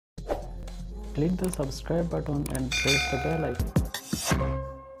Click the subscribe button and press the bell icon.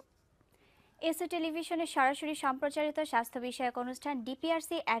 S O টেলিভিশনের সরাসরি সম্প্রচারিত স্বাস্থ্য বিষয়ক অনুষ্ঠান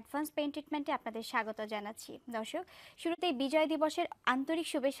ডিপিআরসি অ্যাডভান্স পেইন ট্রিটমেন্টে আপনাদের স্বাগত জানাচ্ছি। দর্শক, শুরুতেই বিজয় দিবসের আন্তরিক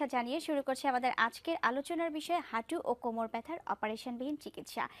শুভেচ্ছা জানিয়ে শুরু করছি আমাদের আজকের আলোচনার বিষয় হাঁটু ও কোমর ব্যথার অপারেশনবিহীন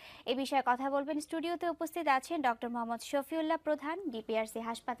চিকিৎসা। এই বিষয়ে কথা বলবেন স্টুডিওতে উপস্থিত আছেন ডক্টর মোহাম্মদ শফিউল্লাহ প্রধান, ডিপিআরসি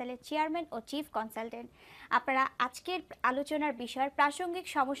হাসপাতালের চেয়ারম্যান ও চিফ কনসালটেন্ট। আপনারা আজকের আলোচনার বিষয়ের প্রাসঙ্গিক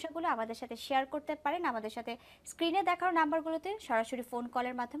সমস্যাগুলো আমাদের সাথে শেয়ার করতে পারেন। আমাদের সাথে স্ক্রিনে দেখানো নাম্বারগুলোতে সরাসরি ফোন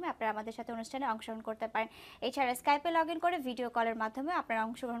কলের মাধ্যমে আপনারা আমাদের সাথে অনুষ্ঠানে অংশগ্রহণ করতে পারেন। এছাড়া স্কাইপে লগ ইন করে ভিডিও কলের মাধ্যমে আপনারা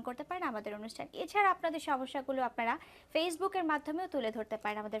অংশগ্রহণ করতে পারেন আমাদের অনুষ্ঠান। এছাড়া আপনাদের সমস্যাগুলো আপনারা ফেসবুকের মাধ্যমেও তুলে ধরতে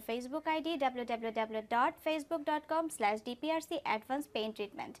পারেন। আমাদের ফেসবুক আইডি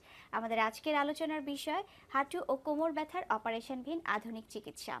www.facebook.com/DPRC-AdvancedPain-Treatment। আমাদের আজকের আলোচনার বিষয় হাঁটু ও কোমর ব্যথার অপারেশনবিহীন আধুনিক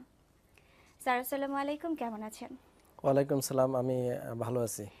চিকিৎসা। স্যার, আসসালামু আলাইকুম, কেমন আছেন? ওয়ালাইকুম সালাম, আমি ভালো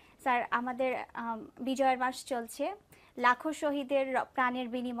আছি। স্যার, আমাদের বিজয়ের মাস চলছে। লাখো শহীদের প্রাণের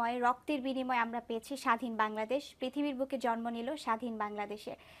বিনিময়ে, রক্তের বিনিময়ে আমরা পেয়েছি স্বাধীন বাংলাদেশ। পৃথিবীর বুকে জন্ম নিল স্বাধীন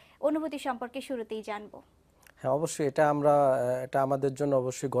বাংলাদেশে। অনুভূতি সম্পর্কে শুরুতেই জানবো। হ্যাঁ, অবশ্যই এটা আমাদের জন্য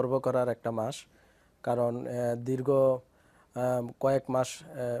অবশ্যই গর্ব করার একটা মাস, কারণ দীর্ঘ কয়েক মাস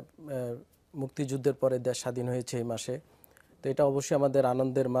মুক্তিযুদ্ধের পরে দেশ স্বাধীন হয়েছে এই মাসে। তো এটা অবশ্যই আমাদের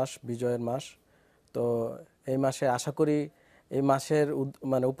আনন্দের মাস, বিজয়ের মাস। তো এই মাসে আশা করি এই মাসের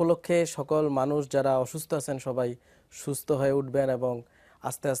উপলক্ষে সকল মানুষ যারা অসুস্থ আছেন সবাই সুস্থ হয়ে উঠবেন এবং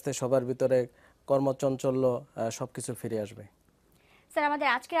আস্তে আস্তে সবার ভিতরে কর্মচঞ্চল্য সবকিছু ফিরে আসবে। স্যার, আমাদের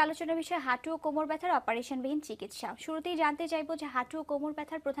আজকের আলোচনার বিষয় হাঁটু ও কোমর ব্যথার অপারেশনবিহীন চিকিৎসা। শুরুতেই জানতে চাইবো যে হাঁটু ও কোমর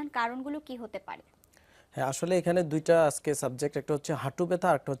ব্যথার প্রধান কারণগুলো কি হতে পারে? হ্যাঁ, আসলে এখানে দুইটা আজকে সাবজেক্ট, একটা হচ্ছে হাঁটু ব্যথা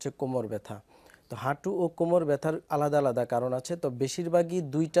আর একটা হচ্ছে কোমর ব্যথা। তো হাঁটু ও কোমর ব্যথার আলাদা আলাদা কারণ আছে। তো বেশিরভাগই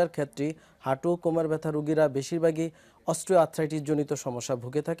দুইটার ক্ষেত্রেই হাঁটু ও কোমর ব্যথা রোগীরা বেশিরভাগই অস্টিও আর্থ্রাইটিস জনিত সমস্যা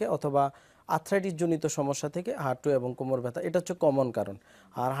ভুগে থাকে, অথবা আর্থ্রাইটিস জনিত সমস্যা থেকে হাঁটু এবং কোমর ব্যথা, এটা হচ্ছে কমন কারণ।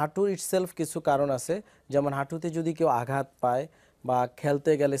 আর হাঁটুর ইটসেলফ কিছু কারণ আছে, যেমন হাঁটুতে যদি কেউ আঘাত পায় বা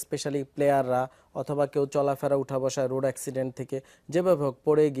খেলতে গেলে স্পেশালি প্লেয়াররা, অথবা কেউ চলাফেরা উঠা বসায় রোড অ্যাক্সিডেন্ট থেকে যেভাবে হোক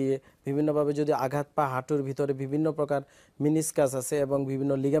পড়ে গিয়ে বিভিন্নভাবে যদি আঘাত পায়, হাঁটুর ভিতরে বিভিন্ন প্রকার মিনিসকাস আছে এবং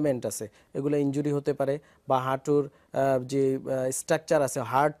বিভিন্ন লিগামেন্ট আছে, এগুলো ইনজুরি হতে পারে। বা হাঁটুর যে স্ট্রাকচার আছে,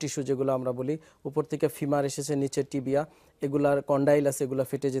 হার্ড টিস্যু যেগুলো আমরা বলি, উপর থেকে ফিমার এসেছে, নিচে টিবিয়া, এগুলার কন্ডাইল আছে, এগুলো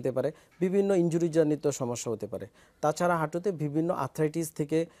ফেটে যেতে পারে, বিভিন্ন ইনজুরিজনিত সমস্যা হতে পারে। তাছাড়া হাঁটুতে বিভিন্ন আর্থ্রাইটিস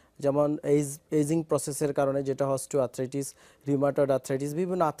থেকে, যেমন এজিং প্রসেসের কারণে যেটা অস্টিও আর্থ্রাইটিস, রিউমাটয়েড আর্থ্রাইটিস,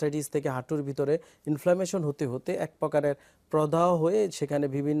 বিভিন্ন আর্থ্রাইটিস থেকে হাঁটুর ভিতরে ইনফ্লামেশন হতে হতে এক প্রকারের প্রদাহ হয়ে সেখানে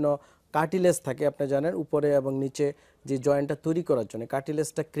বিভিন্ন কার্টিলেজ থাকে, আপনি জানেন, উপরে এবং নিচে যে জয়েন্টটা তৈরি করার জন্য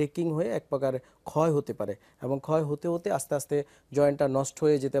কার্টিলেজটা ক্রেকিং হয়ে এক প্রকার ক্ষয় হতে পারে, এবং ক্ষয় হতে হতে আস্তে আস্তে জয়েন্টটা নষ্ট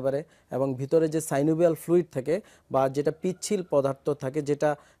হয়ে যেতে পারে, এবং ভিতরে যে সাইনোভিয়াল ফ্লুইড থাকে বা যেটা পিচ্ছিল পদার্থ থাকে, যেটা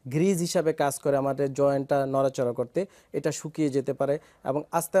গ্রিজ হিসাবে কাজ করে আমাদের জয়েন্টটা নড়াচড়া করতে, এটা শুকিয়ে যেতে পারে এবং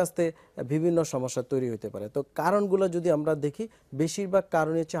আস্তে আস্তে বিভিন্ন সমস্যা তৈরি হতে পারে। তো কারণগুলো যদি আমরা দেখি, বেশিরভাগ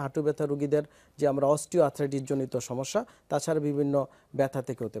কারণ হচ্ছে হাঁটু ব্যথা রোগীদের যে আমরা অস্টিও আর্থ্রাইটিস জনিত সমস্যা, তাছাড়া বিভিন্ন ব্যথা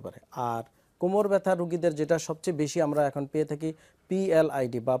থেকে হতে পারে। আর কোমর ব্যথা রোগীদের যেটা সবচেয়ে বেশি আমরা এখন পেয়ে থাকি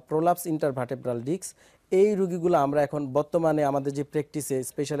PLID বা প্রোলাপস ইন্টারভার্টেব্রাল ডিস্ক। এই রোগীগুলো আমরা এখন বর্তমানে আমাদের যে প্র্যাকটিসে,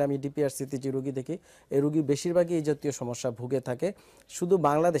 স্পেশালি আমি ডিপিআরসিতে যে রোগী দেখি, এই রোগী বেশিরভাগই এই জাতীয় সমস্যা ভুগে থাকে। শুধু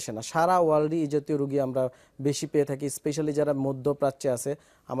বাংলাদেশে না, সারা ওয়ার্ল্ডে এই জাতীয় রোগী আমরা বেশি পেয়ে থাকি। স্পেশালি যারা মধ্যপ্রাচ্যে আছে,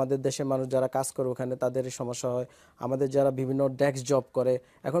 আমাদের দেশের মানুষ যারা কাজ করে ওখানে, তাদের এই সমস্যা হয়। আমাদের যারা বিভিন্ন ডেস্ক জব করে,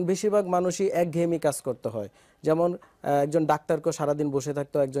 এখন বেশিরভাগ মানুষই একঘেয়েমি কাজ করতে হয়। যেমন একজন ডাক্তারকে সারাদিন বসে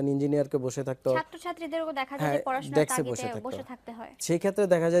থাকতো, একজন ইঞ্জিনিয়ারকে বসে থাকতো, ছাত্রছাত্রীদেরও দেখা যায় যে পড়াশোনার তাগিদে বসে থাকতে হয়। সেই ক্ষেত্রে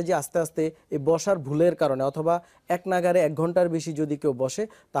দেখা যায় যে আস্তে আস্তে এই বসার ভুলের কারণে, অথবা এক নাগারে 1 ঘন্টার বেশি যদি কেউ বসে,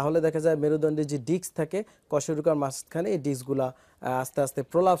 তাহলে দেখা যায় মেরুদণ্ডের যে ডিস্ক থাকে কশেরুকার মাঝখানে, এই ডিস্কগুলা আস্তে আস্তে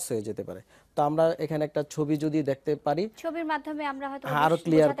প্রলাপস হয়ে যেতে পারে। তো আমরা এখানে একটা ছবি যদি দেখতে পারি, ছবির মাধ্যমে আমরা হয়তো আরো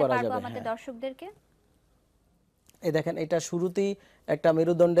ক্লিয়ার করা যাবে আমাদের দর্শকদেরকে। এই দেখেন, এটা শুরুতেই একটা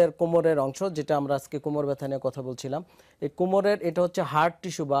মেরুদণ্ডের কোমরের অংশ, যেটা আমরা আজকে কোমর ব্যথা নিয়ে কথা বলছিলাম। এই কোমরের এটা হচ্ছে হার্ড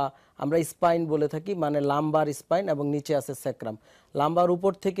টিস্যু বা আমরা স্পাইন বলে থাকি, মানে লাম্বার স্পাইন, এবং নিচে আছে স্যাক্রাম। লাম্বার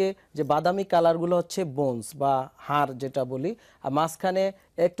উপর থেকে যে বাদামি কালারগুলো হচ্ছে বোনস বা হাড় যেটা বলি, আর মাঝখানে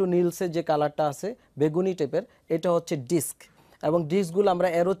একটু নীলসে যে কালারটা আছে বেগুনি টাইপের, এটা হচ্ছে ডিস্ক। এবং ডিস্কগুলো আমরা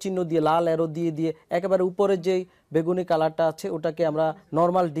অ্যারো চিহ্ন দিয়ে, লাল অ্যারো দিয়ে দিয়ে একেবারে উপরে যেই বেগুনি কালারটা আছে ওটাকে আমরা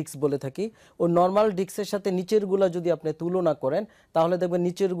নর্মাল ডিস্ক বলে থাকি। ওই নর্মাল ডিস্কের সাথে নিচেরগুলা যদি আপনি তুলনা করেন, তাহলে দেখবেন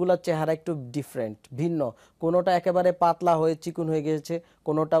নিচেরগুলার চেহারা একটু ডিফারেন্ট, ভিন্ন। কোনোটা একেবারে পাতলা হয়ে চিকন হয়ে গেছে,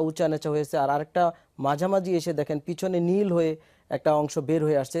 কোনোটা উঁচা নেচা হয়েছে, আর আরেকটা মাঝামাঝি এসে দেখেন পিছনে নীল হয়ে একটা অংশ বের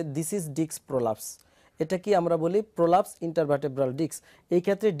হয়ে আসছে। This is disc prolapse. এটা কি আমরা বলি প্রোলাপস ইন্টারভার্টেব্রাল ডিস্ক। এই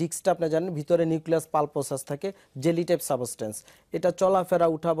ক্ষেত্রে ডিস্কটা আপনি জানেন ভিতরে নিউক্লিয়াস পালপোসাস থাকে, জেলি টাইপ সাবস্টেন্স। এটা চলাফেরা,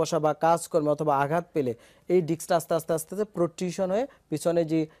 উঠা বসা বা কাজকর্মে অথবা আঘাত পেলে এই ডিস্কটা আস্তে আস্তে আস্তে আস্তে প্রোট্রিউশন হয়ে পিছনে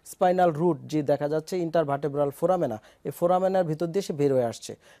যে স্পাইনাল রুট যে দেখা যাচ্ছে ইন্টারভার্টেব্রাল ফোরামেনা, এই ফোরামেনার ভিতর দিয়ে সে বের হয়ে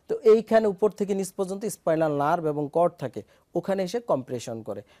আসছে। তো এইখানে উপর থেকে নিচ পর্যন্ত স্পাইনাল নার্ভ এবং কর্ড থাকে, ওখানে এসে কম্প্রেশন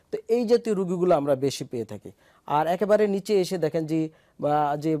করে। তো এই জাতীয় রোগীগুলো আমরা বেশি পেয়ে থাকি। আর একেবারে নিচে এসে দেখেন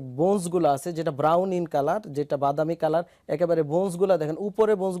যে বোনসগুলো আছে, যেটা ব্রাউন ইন কালার, যেটা বাদামি কালার, একেবারে বোনসগুলো দেখেন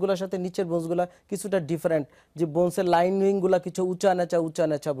উপরে বোনসগুলোর সাথে নিচের বোনসগুলো কিছুটা ডিফারেন্ট, যে বোনসের লাইনিংগুলো কিছু উঁচা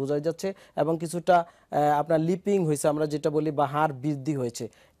নেচা বোঝা যাচ্ছে এবং কিছুটা আপনার লিপিং হয়েছে আমরা যেটা বলি, বা হাড় বৃদ্ধি হয়েছে।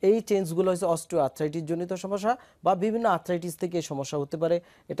 এই চেঞ্জগুলো হচ্ছে অস্টিও আর্থ্রাইটিস জনিত সমস্যা বা বিভিন্ন আর্থ্রাইটিস থেকে এই সমস্যা হতে পারে।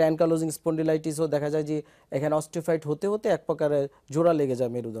 এটা অ্যানকালোজিং স্পন্ডিলাইটিসও দেখা যায় যে এখানে অস্টিওফাইট হতে হতে এক প্রকারের জোড়া লেগে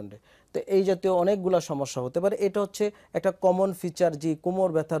যায় মেরুদণ্ডে। তো এই জাতীয় অনেকগুলো সমস্যা হতে পারে। এটা হচ্ছে একটা কমন ফিচার যে কোমর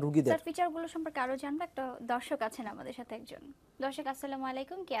ব্যথা রোগীদের। স্যার ফিচারগুলো সম্পর্কে আরো জানবো। একটা দর্শক আছেন আমাদের সাথে, একজন দর্শক। আসসালামু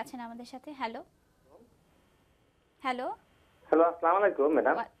আলাইকুম, কে আছেন আমাদের সাথে? হ্যালো হ্যালো হ্যালো, আসসালামু আলাইকুম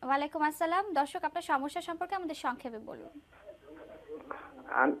ম্যাডাম। ওয়ালাইকুম আসসালাম। দর্শক, আপনার সমস্যা সম্পর্কে আমাদের সংক্ষেপে বলুন।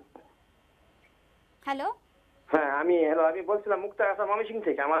 হ্যালো। হ্যাঁ, আমি বলছিলাম মুক্তা আসাম ময়মনসিংহ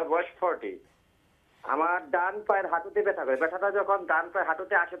থেকে। আমার বয়স 40। আমার ডান পায়ের হাঁটুতে ব্যথা করে। ব্যথাটা যখন ডান পায়ের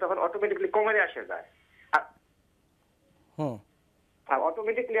হাঁটুতে আসে তখন অটোমেটিক্যালি কোমরে আসে যায়। আর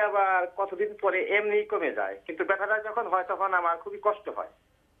অটোমেটিক্যালি আবার কতদিন পরে এমনি কমে যায়, কিন্তু ব্যথাটা যখন হয় তখন আমার খুবই কষ্ট হয়।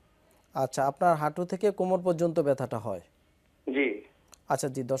 আচ্ছা, আপনার হাঁটু থেকে কোমর পর্যন্ত ব্যথাটা হয়? জি। আচ্ছা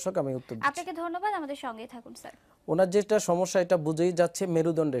জি, দর্শক আমি উত্তর দিচ্ছি। আপনাকে ধন্যবাদ, আমাদের সঙ্গেই থাকুন স্যার। ওনার যেটা সমস্যা এটা বুঝেই যাচ্ছে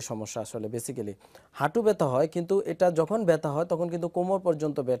মেরুদণ্ডের সমস্যা। আসলে বেসিক্যালি হাঁটু ব্যথা হয়, কিন্তু এটা যখন ব্যথা হয় তখন কিন্তু কোমর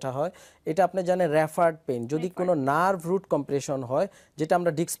পর্যন্ত ব্যথা হয়। এটা আপনি জানেন রেফার্ড পেইন। যদি কোনো নার্ভ রুট কম্প্রেশন হয়, যেটা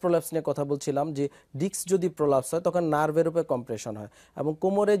আমরা ডিস্ক প্রোলাপস নিয়ে কথা বলছিলাম, যে ডিস্ক যদি প্রোলাপস হয় তখন নার্ভের উপরে কম্প্রেশন হয়। এবং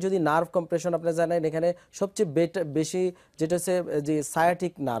কোমরে যদি নার্ভ কম্প্রেশন আপনি জানেন, এখানে সবচেয়ে বেশি যেটা হচ্ছে যে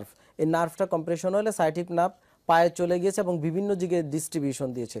সায়াটিক নার্ভ, এই নার্ভটা কম্প্রেশন হলে সায়াটিক নার্ভ পায়ে চলে গিয়েছে এবং বিভিন্ন জায়গায় ডিস্ট্রিবিউশন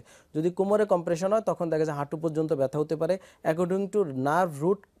দিয়েছে। যদি কোমরে কম্প্রেশন হয় তখন দেখা যায় হাঁটু পর্যন্ত ব্যথা হতে পারে according to nerve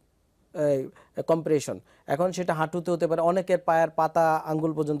root compression. এখন সেটা হাঁটুতে হতে পারে, অনেকের পায়ের পাতা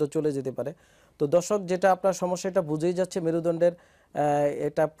আঙ্গুল পর্যন্ত চলে যেতে পারে। তো দর্শক, যেটা আপনার সমস্যা এটা বুঝেই যাচ্ছে মেরুদণ্ডের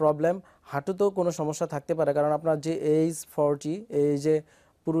এটা প্রবলেম। হাঁটুতেও কোনো সমস্যা থাকতে পারে, কারণ আপনার যে এইজ 40, এই যে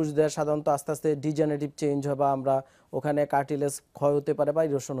পুরুষদের সাধারণত আস্তে আস্তে ডিজেনারেটিভ চেঞ্জ হয় বা আমরা ওখানে কার্টিলেজ ক্ষয় হতে পারে বা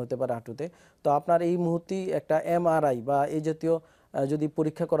ইরোশন হতে পারে হাঁটুতে। তো আপনার এই মুহূর্তেই একটা এমআরআই বা এই জাতীয় যদি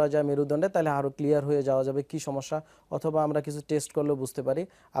পরীক্ষা করা যায় মেরুদণ্ডে, তাহলে আরও ক্লিয়ার হয়ে যাওয়া যাবে কি সমস্যা, অথবা আমরা কিছু টেস্ট করলেও বুঝতে পারি।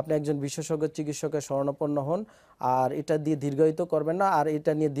 আপনি একজন বিশেষজ্ঞ চিকিৎসকের শরণাপন্ন হন, আর এটা দিয়ে দীর্ঘায়িত করবেন না, আর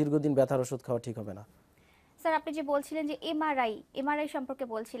এটা নিয়ে দীর্ঘদিন ব্যথার ওষুধ খাওয়া ঠিক হবে না। স্যার, আপনি যে বলছিলেন যে এমআরআই সম্পর্কে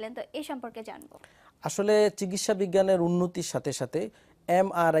বলছিলেন, তো এই সম্পর্কে জানবো। আসলে চিকিৎসা বিজ্ঞানের উন্নতির সাথে সাথে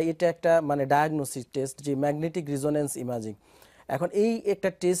এমআরআই এটা একটা মানে ডায়াগনোসিস টেস্ট, যে ম্যাগনেটিক রিজোনেন্স ইমেজিং। এখন এই একটা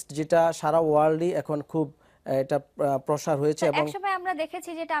টেস্ট যেটা সারা ওয়ার্ল্ডে এখন খুব এটা প্রসার হয়েছে। এবং একসময় আমরা দেখেছি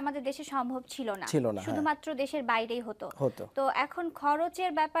যেটা আমাদের দেশে সম্ভব ছিল না, শুধুমাত্র দেশের বাইরেই হতো। তো এখন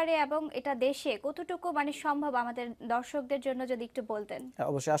খরচের ব্যাপারে এবং এটা দেশে কতটুকু মানে সম্ভব আমাদের দর্শকদের জন্য যদি একটু বলতেন।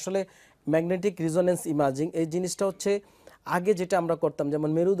 অবশ্যই। আসলে ম্যাগনেটিক রিজোনেন্স ইমেজিং এই জিনিসটা হচ্ছে আগে যেটা আমরা করতাম, যেমন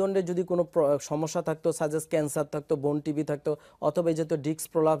মেরুদণ্ডে যদি কোনো সমস্যা থাকতো, সাজেস ক্যান্সার থাকতো, বোন টিবি থাকতো, অথবা এই জাতীয় ডিস্ক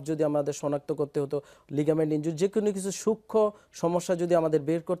প্রলাপস যদি আমাদের শনাক্ত করতে হতো, লিগামেন্ট ইনজুরি, যে কোনো কিছু সূক্ষ্ম সমস্যা যদি আমাদের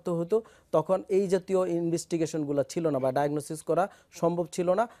বের করতে হতো, তখন এই জাতীয় ইনভেস্টিগেশনগুলো ছিল না বা ডায়াগনোসিস করা সম্ভব ছিল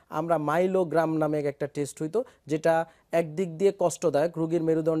না। আমরা মাইলোগ্রাম নামে একটা টেস্ট হইতো, যেটা একদিক দিয়ে কষ্টদায়ক, রোগীর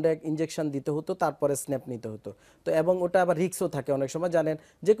মেরুদণ্ডে এক ইনজেকশন দিতে হতো, তারপরে স্ন্যাপ নিতে হতো। তো এবং ওটা আবার রিস্কও থাকে অনেক সময়, জানেন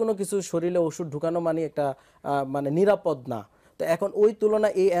যে কোনো কিছু শরীরে ওষুধ ঢুকানো মানে একটা মানে নিরাপদ না। তো এখন ওই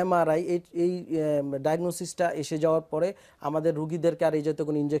তুলনায় এই এমআরআই এই ডায়াগনোসিসটা এসে যাওয়ার পরে আমাদের রুগীদেরকে আর এই জাতীয়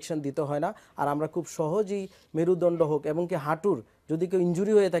কোনো ইনজেকশন দিতে হয় না, আর আমরা খুব সহজেই মেরুদণ্ড হোক এবং কি হাঁটুর যদি কেউ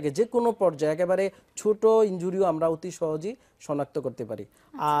ইনজুরি হয়ে থাকে, যে কোনো পর্যায়ে একেবারে ছোট ইনজুরিও আমরা অতি সহজেই শনাক্ত করতে পারি।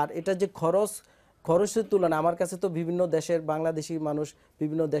 আর এটা যে খরচের তুলনায় আমার কাছে তো বিভিন্ন দেশের বাংলাদেশি মানুষ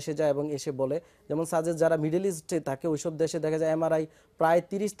বিভিন্ন দেশে যায় এবং এসে বলে, যেমন সাজেস যারা মিডল ইস্টে থাকে ওইসব দেশে দেখা যায় এমআরআই প্রায়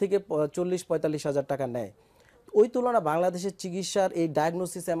 30 থেকে 40-45 হাজার টাকা নেয়। ওই তুলনায় বাংলাদেশের চিকিৎসার এই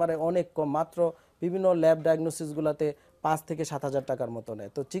ডায়াগনোসিস এমআরআই অনেক কম, মাত্র বিভিন্ন ল্যাব ডায়াগনোসিসগুলোতে 5 থেকে 7 হাজার টাকার মতো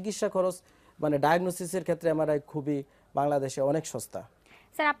নেয়। তো চিকিৎসা খরচ মানে ডায়াগনোসিসের ক্ষেত্রে এমআরআই খুবই বাংলাদেশে অনেক সস্তা।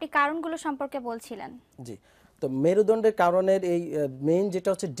 স্যার, আপনি কারণগুলো সম্পর্কে বলছিলেন। জি, তো মেরুদণ্ডের কারণের এই মেইন যেটা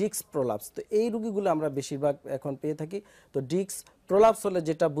হচ্ছে ডিস্ক প্রোলাপস। তো এই রোগীগুলো আমরা বেশিরভাগ এখন পেয়ে থাকি। তো ডিস্ক প্রোলাপস হলে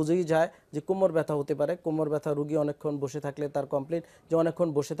যেটা বুঝেই যায় যে কোমর ব্যথা হতে পারে। কোমর ব্যথা রোগী অনেকক্ষণ বসে থাকলে তার কমপ্লেইন যে অনেকক্ষণ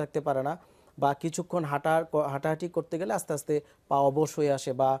বসে থাকতে পারে না। বা কিছুক্ষণ হাঁটাহাঁটি করতে গেলে আস্তে আস্তে পা অবশ হয়ে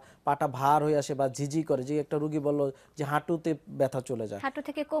আসে বা পাটা ভার হয়ে আসে বা ঝিঝি করে, যে একটা রোগী বলল যে হাঁটুতে ব্যথা চলে যায়, হাঁটু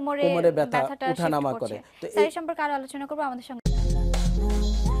থেকে কোমরে কোমরে ব্যথা ব্যথাটা উঠানামা শিফট করে। করছে। তো স্যার এই সম্পর্কে আরো আলোচনা করব, আমাদের সঙ্গে